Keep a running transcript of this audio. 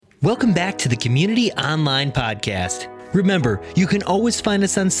Welcome back to the Community Online Podcast. Remember, you can always find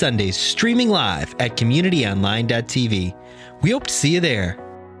us on Sundays streaming live at communityonline.tv. We hope to see you there.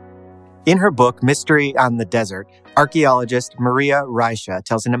 In her book, Mystery on the Desert, archaeologist Maria Rieschel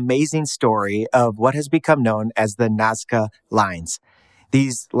tells an amazing story of what has become known as the Nazca Lines.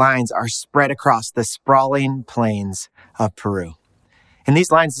 These lines are spread across the sprawling plains of Peru. And these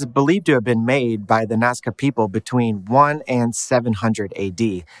lines are believed to have been made by the Nazca people between 1 and 700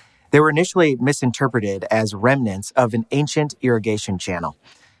 AD. They were initially misinterpreted as remnants of an ancient irrigation channel.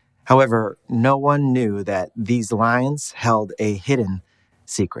 However, no one knew that these lines held a hidden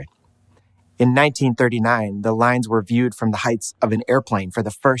secret. In 1939, the lines were viewed from the heights of an airplane for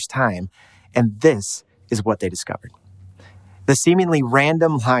the first time, and this is what they discovered. The seemingly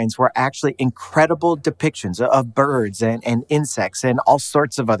random lines were actually incredible depictions of birds and insects and all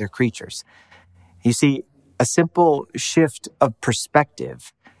sorts of other creatures. You see, a simple shift of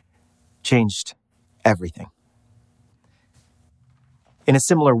perspective changed everything. In a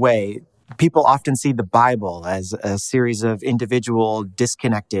similar way, people often see the Bible as a series of individual,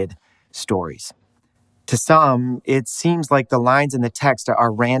 disconnected stories. To some, it seems like the lines in the text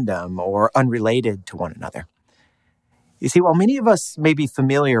are random or unrelated to one another. You see, while many of us may be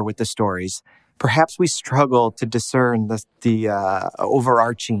familiar with the stories, perhaps we struggle to discern the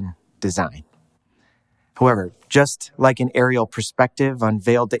overarching design. However, just like an aerial perspective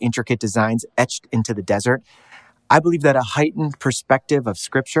unveiled the intricate designs etched into the desert, I believe that a heightened perspective of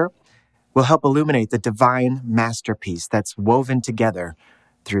Scripture will help illuminate the divine masterpiece that's woven together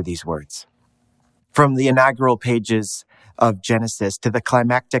through these words. From the inaugural pages of Genesis to the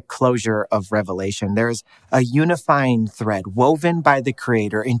climactic closure of Revelation, there's a unifying thread woven by the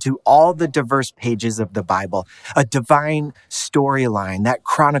Creator into all the diverse pages of the Bible, a divine storyline that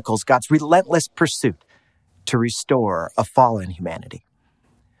chronicles God's relentless pursuit to restore a fallen humanity.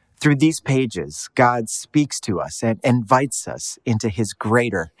 Through these pages, God speaks to us and invites us into his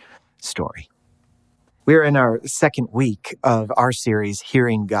greater story. We're in our second week of our series,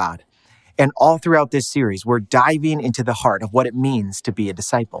 Hearing God. And all throughout this series, we're diving into the heart of what it means to be a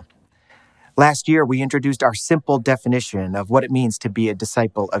disciple. Last year, we introduced our simple definition of what it means to be a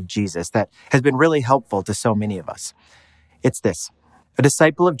disciple of Jesus that has been really helpful to so many of us. It's this: a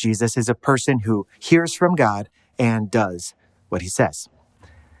disciple of Jesus is a person who hears from God and does what he says.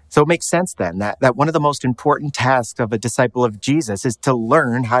 So it makes sense then that one of the most important tasks of a disciple of Jesus is to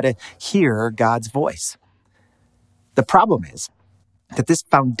learn how to hear God's voice. The problem is that this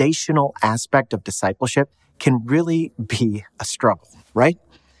foundational aspect of discipleship can really be a struggle, right?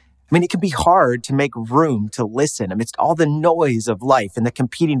 I mean, it can be hard to make room to listen amidst all the noise of life and the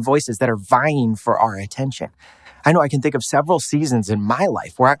competing voices that are vying for our attention. I know I can think of several seasons in my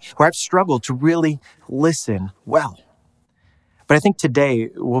life where I've struggled to really listen well. But I think today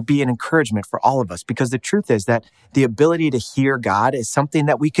will be an encouragement for all of us, because the truth is that the ability to hear God is something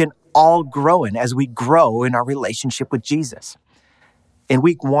that we can all grow in as we grow in our relationship with Jesus. In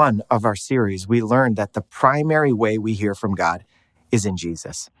week 1 of our series, we learned that the primary way we hear from God is in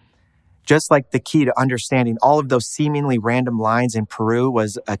Jesus. Just like the key to understanding all of those seemingly random lines in Peru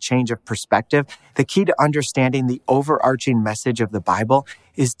was a change of perspective, the key to understanding the overarching message of the Bible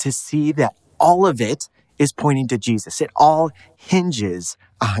is to see that all of it is pointing to Jesus. It all hinges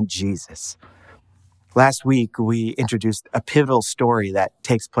on Jesus. Last week, we introduced a pivotal story that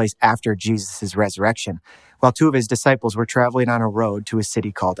takes place after Jesus' resurrection, while 2 of his disciples were traveling on a road to a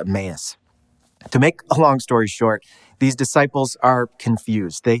city called Emmaus. To make a long story short, these disciples are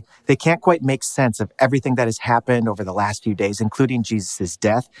confused. They can't quite make sense of everything that has happened over the last few days, including Jesus'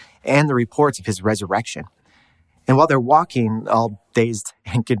 death and the reports of his resurrection. And while they're walking, all dazed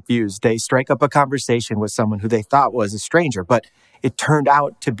and confused, they strike up a conversation with someone who they thought was a stranger, but it turned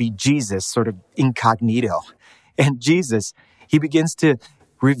out to be Jesus, sort of incognito. And Jesus, he begins to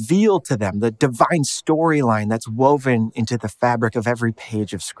reveal to them the divine storyline that's woven into the fabric of every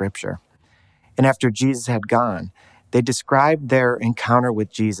page of Scripture. And after Jesus had gone, they described their encounter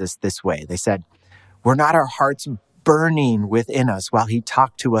with Jesus this way. They said, "Were not our hearts burning within us while he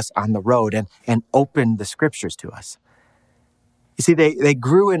talked to us on the road and opened the Scriptures to us?" You see, they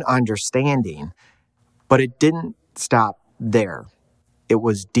grew in understanding, but it didn't stop there. It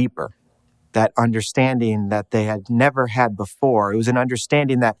was deeper. That understanding that they had never had before. It was an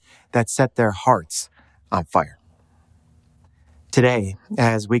understanding that set their hearts on fire. Today,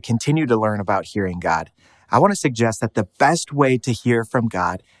 as we continue to learn about hearing God, I want to suggest that the best way to hear from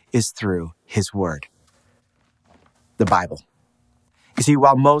God is through his word, the Bible. You see,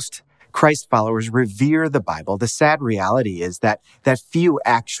 while most Christ followers revere the Bible, the sad reality is that few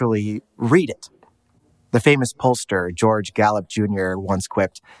actually read it. The famous pollster George Gallup Jr. once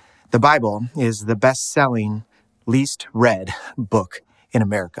quipped, The Bible is the best-selling, least read book in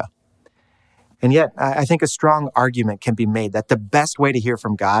America. And yet, I think a strong argument can be made that the best way to hear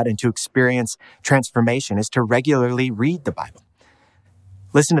from God and to experience transformation is to regularly read the Bible.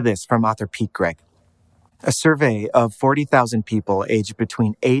 Listen to this from author Pete Greig. A survey of 40,000 people aged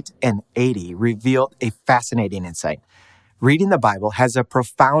between 8 and 80 revealed a fascinating insight. Reading the Bible has a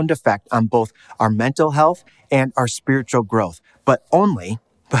profound effect on both our mental health and our spiritual growth, but only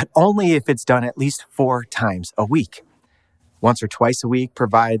if it's done at least 4 times a week. Once or twice a week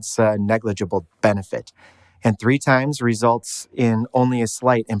provides a negligible benefit, and 3 times results in only a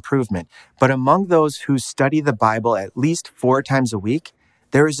slight improvement. But among those who study the Bible at least 4 times a week,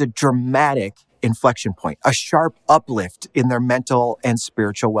 there is a dramatic inflection point, a sharp uplift in their mental and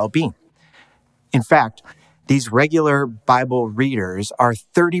spiritual well-being. In fact, these regular Bible readers are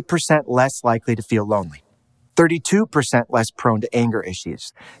 30% less likely to feel lonely, 32% less prone to anger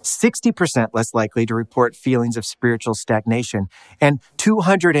issues, 60% less likely to report feelings of spiritual stagnation, and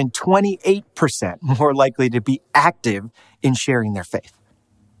 228% more likely to be active in sharing their faith.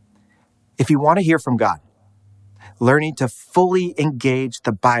 If you want to hear from God, learning to fully engage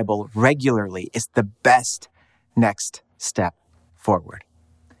the Bible regularly is the best next step forward.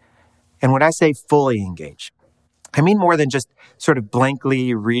 And when I say fully engage, I mean more than just sort of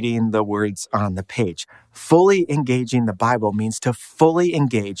blankly reading the words on the page. Fully engaging the Bible means to fully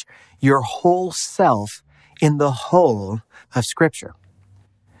engage your whole self in the whole of Scripture.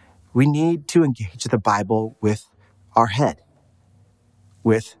 We need to engage the Bible with our head,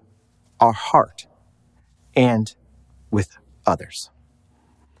 with our heart, and with others.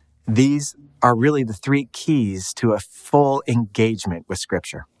 These are really the 3 keys to a full engagement with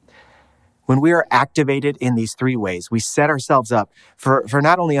Scripture. When we are activated in these 3 ways, we set ourselves up for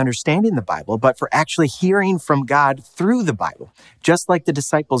not only understanding the Bible, but for actually hearing from God through the Bible, just like the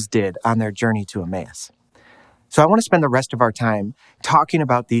disciples did on their journey to Emmaus. So I want to spend the rest of our time talking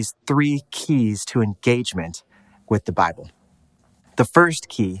about these 3 keys to engagement with the Bible. The first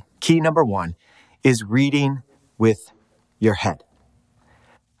key number 1, is reading with your head.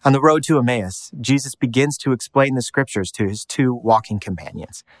 On the road to Emmaus, Jesus begins to explain the Scriptures to his 2 walking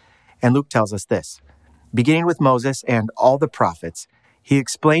companions. And Luke tells us this: beginning with Moses and all the prophets, he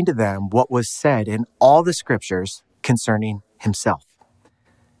explained to them what was said in all the Scriptures concerning himself.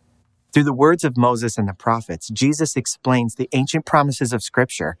 Through the words of Moses and the prophets, Jesus explains the ancient promises of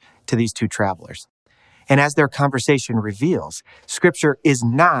Scripture to these 2 travelers. And as their conversation reveals, Scripture is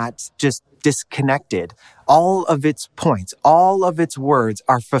not just disconnected. All of its points, all of its words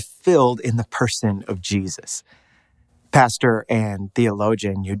are fulfilled in the person of Jesus. Pastor and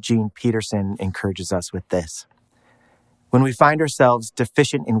theologian Eugene Peterson encourages us with this: when we find ourselves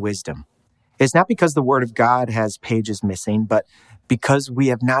deficient in wisdom, it's not because the Word of God has pages missing, but because we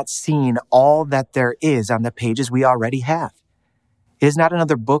have not seen all that there is on the pages we already have. It is not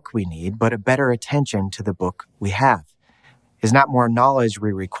another book we need, but a better attention to the book we have. It is not more knowledge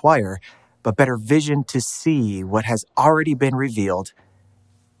we require, but better vision to see what has already been revealed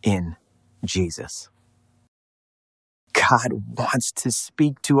in Jesus. God wants to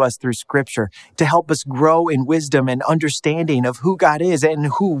speak to us through Scripture to help us grow in wisdom and understanding of who God is and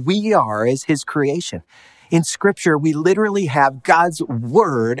who we are as His creation. In Scripture, we literally have God's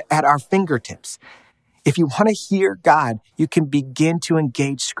Word at our fingertips. If you want to hear God, you can begin to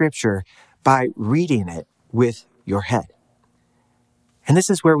engage Scripture by reading it with your head. And this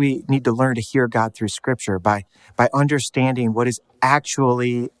is where we need to learn to hear God through Scripture by understanding what is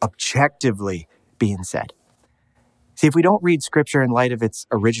actually objectively being said. See, if we don't read Scripture in light of its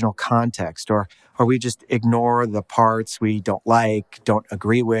original context, or we just ignore the parts we don't like, don't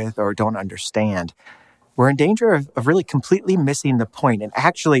agree with, or don't understand, we're in danger of really completely missing the point and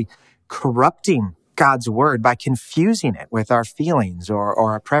actually corrupting God's Word by confusing it with our feelings or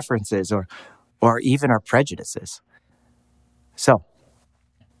our preferences or even our prejudices. So,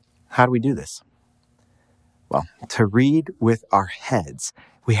 how do we do this? Well, to read with our heads,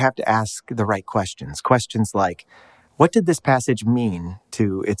 we have to ask the right questions. Questions like, what did this passage mean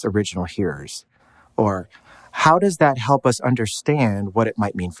to its original hearers? Or how does that help us understand what it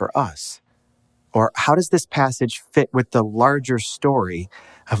might mean for us? Or how does this passage fit with the larger story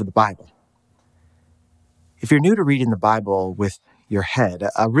of the Bible? If you're new to reading the Bible with your head,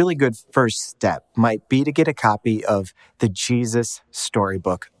 a really good first step might be to get a copy of the Jesus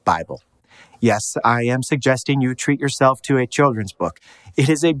Storybook Bible. Yes, I am suggesting you treat yourself to a children's book. It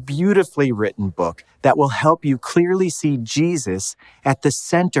is a beautifully written book that will help you clearly see Jesus at the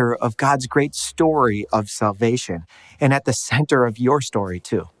center of God's great story of salvation and at the center of your story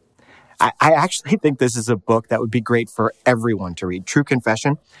too. I actually think this is a book that would be great for everyone to read. True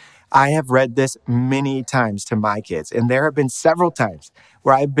confession, I have read this many times to my kids, and there have been several times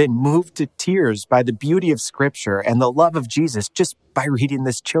where I've been moved to tears by the beauty of Scripture and the love of Jesus just by reading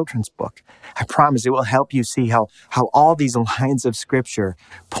this children's book. I promise it will help you see how all these lines of Scripture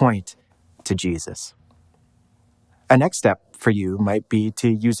point to Jesus. A next step for you might be to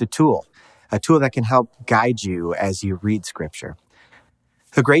use a tool that can help guide you as you read Scripture.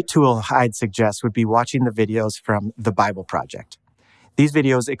 A great tool I'd suggest would be watching the videos from The Bible Project. These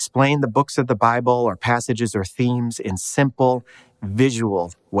videos explain the books of the Bible or passages or themes in simple,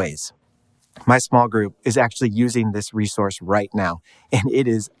 visual ways. My small group is actually using this resource right now, and it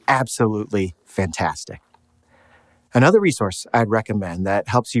is absolutely fantastic. Another resource I'd recommend that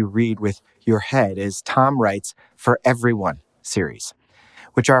helps you read with your head is Tom Wright's For Everyone series,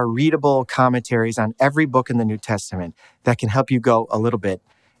 which are readable commentaries on every book in the New Testament that can help you go a little bit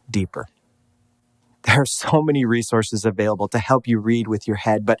deeper. There are so many resources available to help you read with your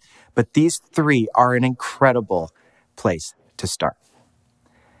head, but these three are an incredible place to start.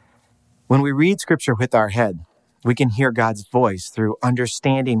 When we read Scripture with our head, we can hear God's voice through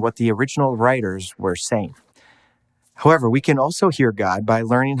understanding what the original writers were saying. However, we can also hear God by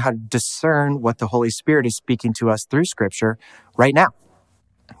learning how to discern what the Holy Spirit is speaking to us through Scripture right now,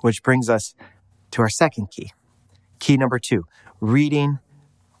 which brings us to our second key. Key number 2, reading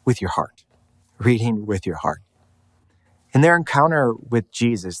with your heart. Reading with your heart. In their encounter with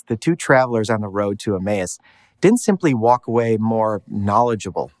Jesus, the two travelers on the road to Emmaus didn't simply walk away more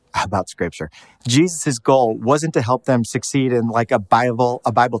knowledgeable about Scripture. Jesus' goal wasn't to help them succeed in like a Bible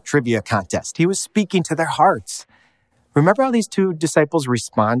trivia contest. He was speaking to their hearts. Remember how these two disciples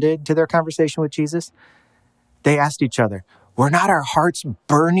responded to their conversation with Jesus? They asked each other, "Were not our hearts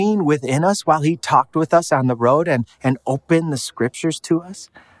burning within us while he talked with us on the road and opened the Scriptures to us?"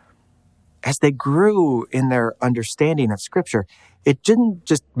 As they grew in their understanding of Scripture, it didn't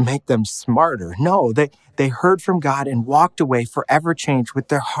just make them smarter. No, they heard from God and walked away forever changed with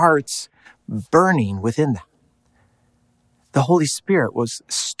their hearts burning within them. The Holy Spirit was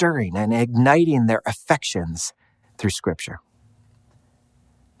stirring and igniting their affections through Scripture.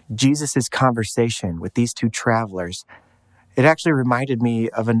 Jesus' conversation with these two travelers, it actually reminded me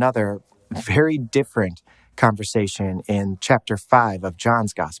of another very different conversation in chapter 5 of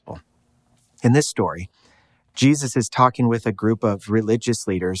John's Gospel. In this story, Jesus is talking with a group of religious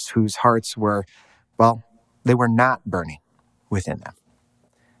leaders whose hearts were, they were not burning within them.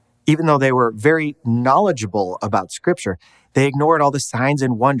 Even though they were very knowledgeable about Scripture, they ignored all the signs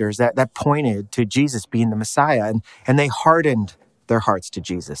and wonders that pointed to Jesus being the Messiah, and they hardened their hearts to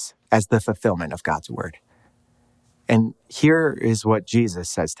Jesus as the fulfillment of God's word. And here is what Jesus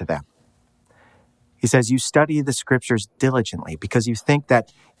says to them. He says, "You study the Scriptures diligently because you think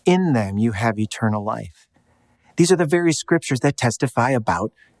that in them you have eternal life. These are the very Scriptures that testify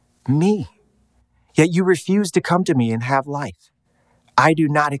about me. Yet you refuse to come to me and have life. I do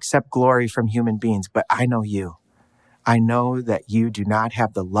not accept glory from human beings, but I know you. I know that you do not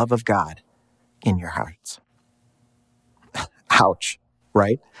have the love of God in your hearts." Ouch,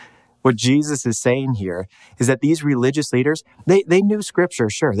 right? What Jesus is saying here is that these religious leaders, they knew Scripture,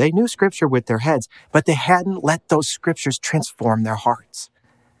 sure. They knew Scripture with their heads, but they hadn't let those Scriptures transform their hearts.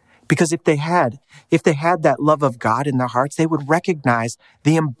 Because if they had that love of God in their hearts, they would recognize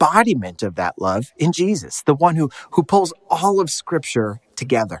the embodiment of that love in Jesus, the one who pulls all of Scripture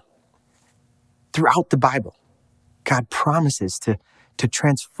together. Throughout the Bible, God promises to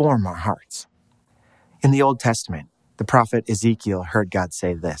transform our hearts. In the Old Testament, the prophet Ezekiel heard God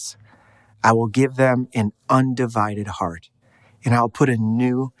say this, "I will give them an undivided heart, and I will put a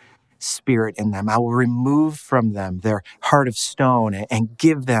new spirit in them. I will remove from them their heart of stone and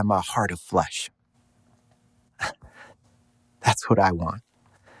give them a heart of flesh." That's what I want.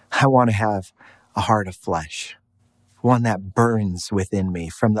 I want to have a heart of flesh, one that burns within me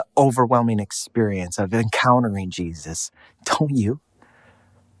from the overwhelming experience of encountering Jesus. Don't you?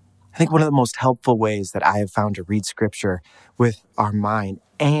 I think one of the most helpful ways that I have found to read Scripture with our mind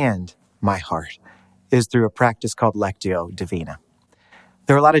and my heart is through a practice called Lectio Divina.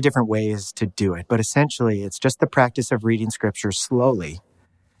 There are a lot of different ways to do it, but essentially it's just the practice of reading Scripture slowly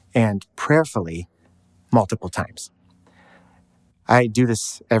and prayerfully multiple times. I do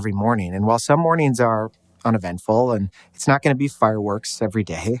this every morning, and while some mornings are uneventful and it's not going to be fireworks every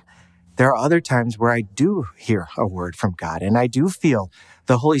day, there are other times where I do hear a word from God and I do feel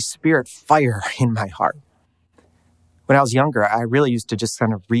the Holy Spirit fire in my heart. When I was younger, I really used to just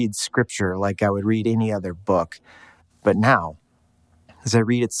kind of read Scripture like I would read any other book. But now, as I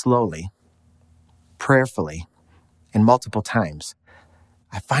read it slowly, prayerfully, and multiple times,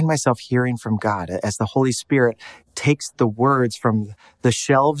 I find myself hearing from God as the Holy Spirit takes the words from the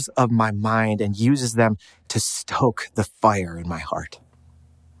shelves of my mind and uses them to stoke the fire in my heart.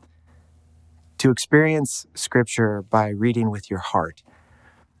 To experience Scripture by reading with your heart,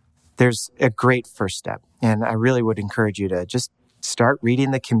 there's a great first step, and I really would encourage you to just start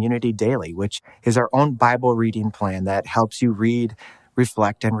reading the Community Daily, which is our own Bible reading plan that helps you read,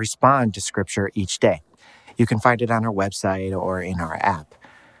 reflect, and respond to Scripture each day. You can find it on our website or in our app.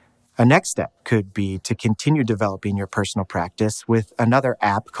 A next step could be to continue developing your personal practice with another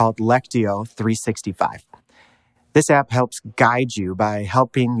app called Lectio 365. This app helps guide you by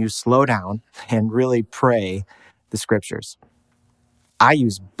helping you slow down and really pray the Scriptures. I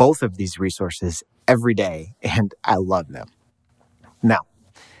use both of these resources every day, and I love them. Now,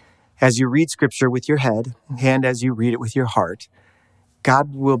 as you read Scripture with your head and as you read it with your heart,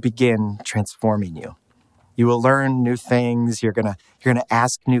 God will begin transforming you. You will learn new things, you're gonna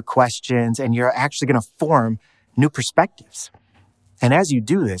ask new questions, and you're actually gonna form new perspectives. And as you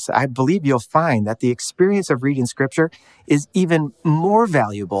do this, I believe you'll find that the experience of reading Scripture is even more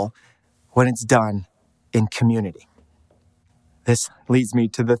valuable when it's done in community. This leads me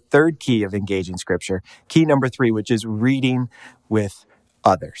to the third key of engaging Scripture, key number 3, which is reading with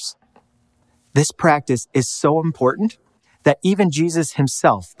others. This practice is so important that even Jesus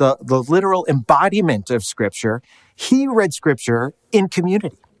himself, the literal embodiment of Scripture, he read Scripture in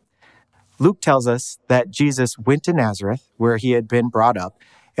community. Luke tells us that Jesus went to Nazareth, where he had been brought up,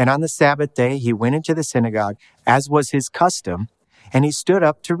 and on the Sabbath day he went into the synagogue, as was his custom, and he stood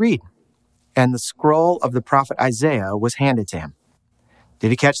up to read. And the scroll of the prophet Isaiah was handed to him.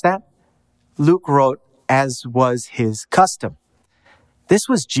 Did you catch that? Luke wrote, as was his custom. This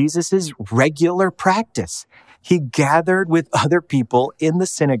was Jesus' regular practice. He gathered with other people in the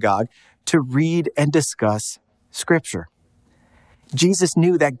synagogue to read and discuss Scripture. Jesus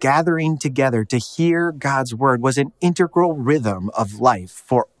knew that gathering together to hear God's word was an integral rhythm of life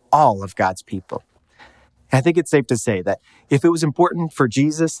for all of God's people. And I think it's safe to say that if it was important for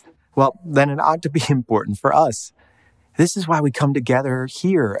Jesus, well, then it ought to be important for us. This is why we come together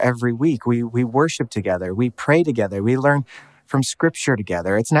here every week. We worship together. We pray together. We learn from Scripture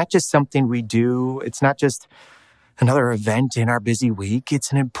together. It's not just something we do. It's not just another event in our busy week.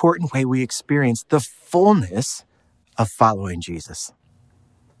 It's an important way we experience the fullness of following Jesus.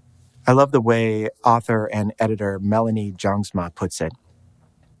 I love the way author and editor Melanie Jongsma puts it.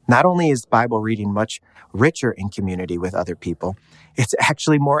 Not only is Bible reading much richer in community with other people, it's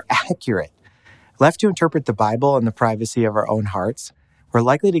actually more accurate. Left to interpret the Bible in the privacy of our own hearts, we're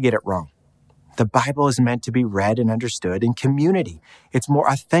likely to get it wrong. The Bible is meant to be read and understood in community. It's more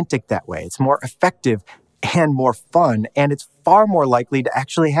authentic that way. It's more effective and more fun, and it's far more likely to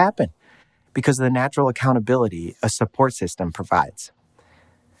actually happen because of the natural accountability a support system provides.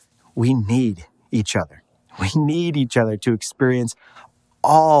 We need each other. We need each other to experience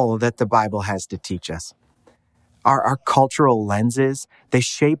all that the Bible has to teach us. Our cultural lenses, they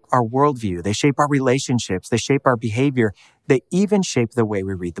shape our worldview. They shape our relationships. They shape our behavior. They even shape the way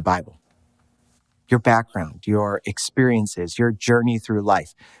we read the Bible. Your background, your experiences, your journey through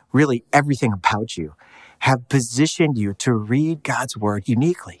life, really everything about you have positioned you to read God's word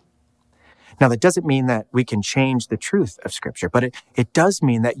uniquely. Now, that doesn't mean that we can change the truth of Scripture, but it does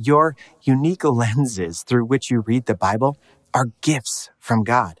mean that your unique lenses through which you read the Bible are gifts from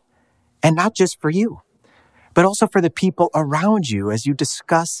God. And not just for you, but also for the people around you as you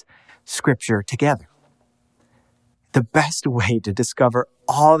discuss Scripture together. The best way to discover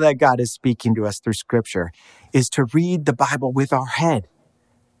all that God is speaking to us through Scripture is to read the Bible with our head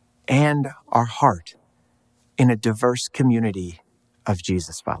and our heart in a diverse community of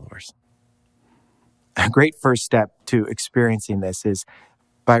Jesus followers. A great first step to experiencing this is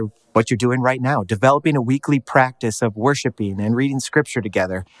by what you're doing right now, developing a weekly practice of worshiping and reading Scripture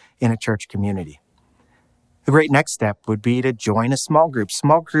together in a church community. A great next step would be to join a small group.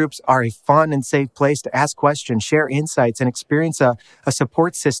 Small groups are a fun and safe place to ask questions, share insights, and experience a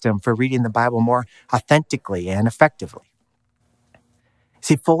support system for reading the Bible more authentically and effectively.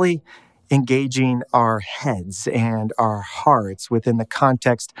 See, fully engaging our heads and our hearts within the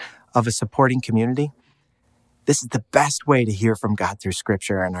context of a supporting community, this is the best way to hear from God through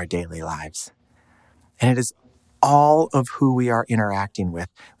Scripture in our daily lives. And it is all of who we are interacting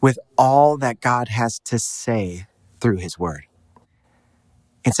with all that God has to say through his word.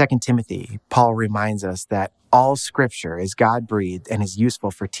 In 2 Timothy, Paul reminds us that all Scripture is God-breathed and is useful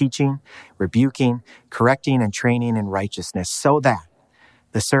for teaching, rebuking, correcting, and training in righteousness, so that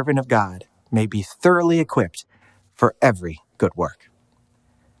the servant of God may be thoroughly equipped for every good work.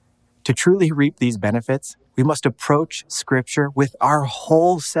 To truly reap these benefits, we must approach Scripture with our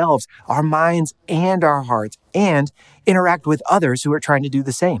whole selves, our minds and our hearts, and interact with others who are trying to do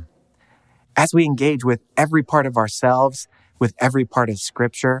the same. As we engage with every part of ourselves, with every part of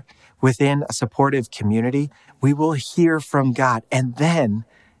Scripture, within a supportive community, we will hear from God, and then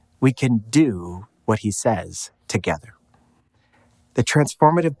we can do what He says together. The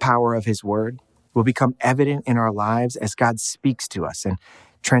transformative power of His Word will become evident in our lives as God speaks to us and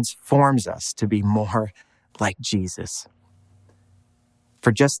transforms us to be more like Jesus.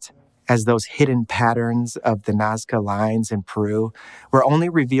 For just as those hidden patterns of the Nazca lines in Peru were only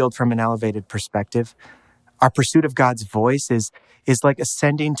revealed from an elevated perspective, our pursuit of God's voice is like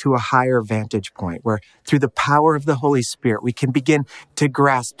ascending to a higher vantage point where through the power of the Holy Spirit, we can begin to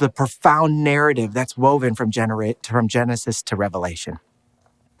grasp the profound narrative that's woven from Genesis to Revelation.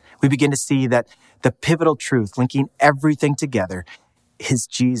 We begin to see that the pivotal truth linking everything together is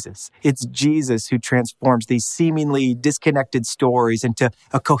Jesus. It's Jesus who transforms these seemingly disconnected stories into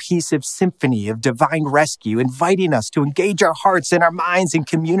a cohesive symphony of divine rescue, inviting us to engage our hearts and our minds in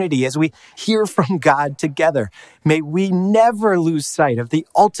community as we hear from God together. May we never lose sight of the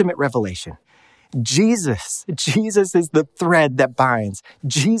ultimate revelation. Jesus is the thread that binds.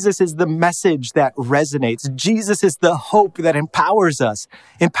 Jesus is the message that resonates. Jesus is the hope that empowers us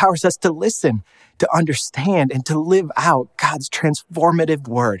to listen, to understand, and to live out God's transformative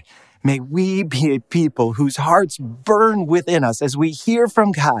word. May we be a people whose hearts burn within us as we hear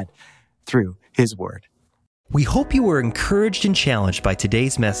from God through His word. We hope you were encouraged and challenged by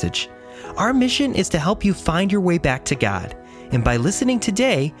today's message. Our mission is to help you find your way back to God. And by listening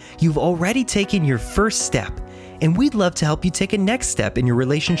today, you've already taken your first step. And we'd love to help you take a next step in your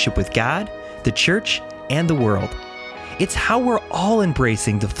relationship with God, the church, and the world. It's how we're all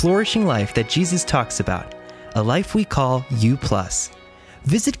embracing the flourishing life that Jesus talks about, a life we call U+.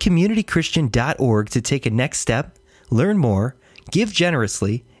 Visit communitychristian.org to take a next step, learn more, give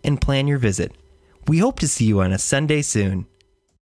generously, and plan your visit. We hope to see you on a Sunday soon.